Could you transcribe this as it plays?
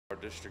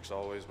district's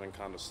always been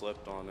kind of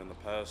slept on in the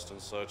past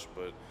and such,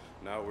 but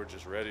now we're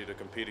just ready to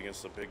compete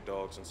against the big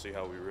dogs and see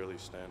how we really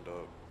stand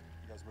up.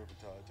 You guys moving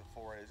to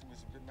 4A, it's going to be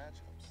some good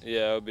matchups.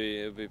 Yeah,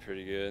 it'll be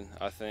pretty good.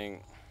 I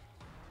think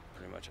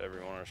pretty much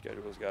everyone on our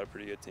schedule has got a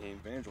pretty good team.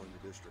 Evangel in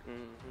your district.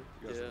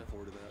 You guys looking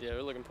forward to that? Yeah,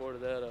 we're looking forward to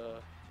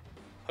that.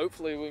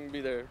 Hopefully we can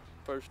be their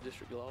first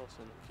district loss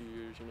in a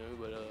few years, you know.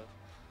 But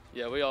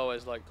yeah, we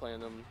always like playing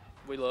them.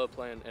 We love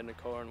playing in the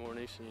car in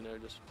Warren-Easton, you know,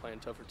 just playing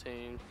tougher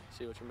teams,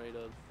 see what you're made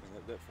of.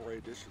 And that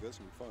 4A district, that's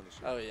going to be fun this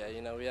year. Oh yeah,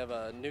 you know, we have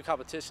a new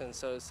competition,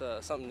 so it's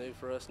something new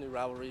for us, new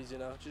rivalries, you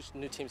know, just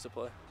new teams to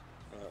play.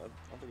 I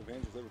don't think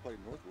Evangel's ever played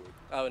Northwood.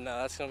 Oh no,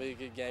 that's going to be a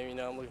good game, you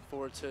know, I'm looking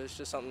forward to it. It's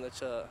just something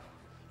that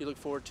you look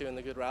forward to in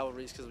the good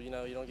rivalries because, you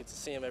know, you don't get to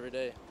see them every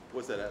day.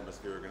 What's that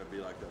atmosphere going to be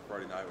like that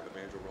Friday night when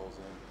Evangel rolls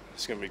in?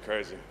 It's going to be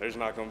crazy. There's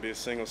not going to be a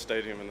single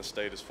stadium in the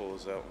state as full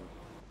as that one.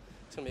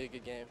 It's going to be a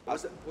good game.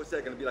 What's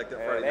that going to be like that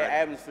Friday night? That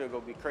atmosphere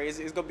going to be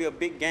crazy. It's going to be a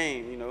big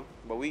game, you know,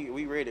 but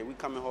we ready. We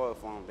coming hard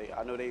for them.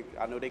 I know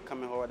they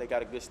coming hard. They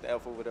got a good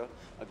staff over there,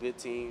 a good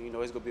team. You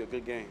know, it's going to be a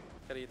good game.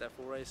 Got to get that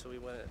 4A, so we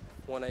went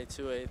at 1A,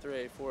 2A,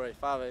 3A, 4A,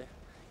 5A.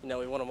 You know,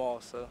 we won them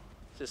all, so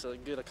it's just a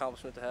good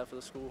accomplishment to have for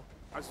the school.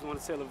 I just want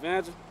to tell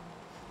Evangel,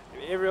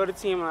 every other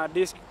team in our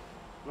district,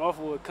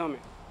 Northwood coming.